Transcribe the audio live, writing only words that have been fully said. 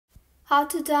How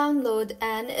to download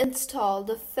and install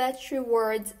the Fetch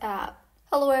Rewards app.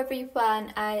 Hello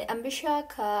everyone, I am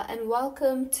Vishaka and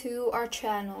welcome to our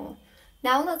channel.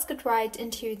 Now let's get right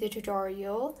into the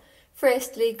tutorial.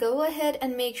 Firstly, go ahead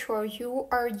and make sure you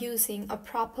are using a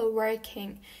proper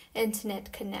working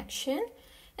internet connection.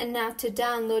 And now to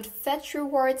download Fetch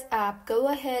Rewards app, go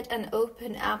ahead and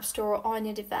open App Store on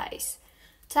your device.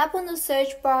 Tap on the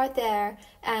search bar there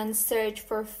and search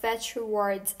for Fetch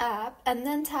Rewards app, and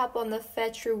then tap on the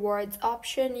Fetch Rewards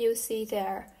option you see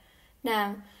there.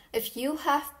 Now, if you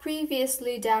have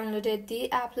previously downloaded the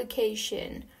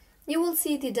application, you will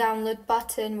see the download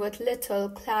button with little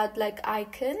cloud-like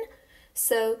icon.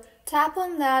 So tap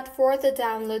on that for the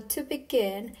download to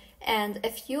begin, and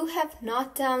if you have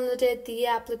not downloaded the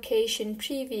application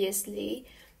previously,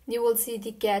 you will see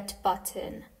the Get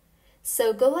button.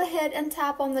 So go ahead and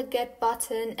tap on the Get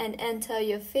button and enter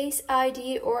your Face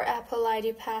ID or Apple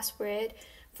ID password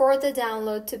for the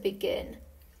download to begin.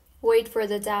 Wait for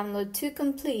the download to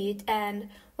complete, and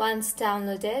once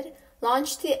downloaded,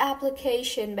 launch the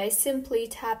application by simply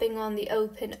tapping on the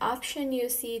Open option you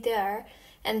see there,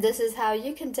 and this is how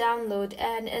you can download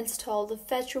and install the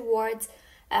Fetch Rewards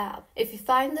app. If you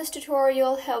find this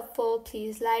tutorial helpful,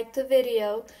 please like the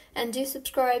video and do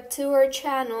subscribe to our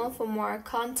channel for more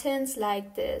contents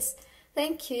like this.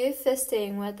 Thank you for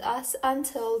staying with us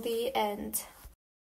until the end.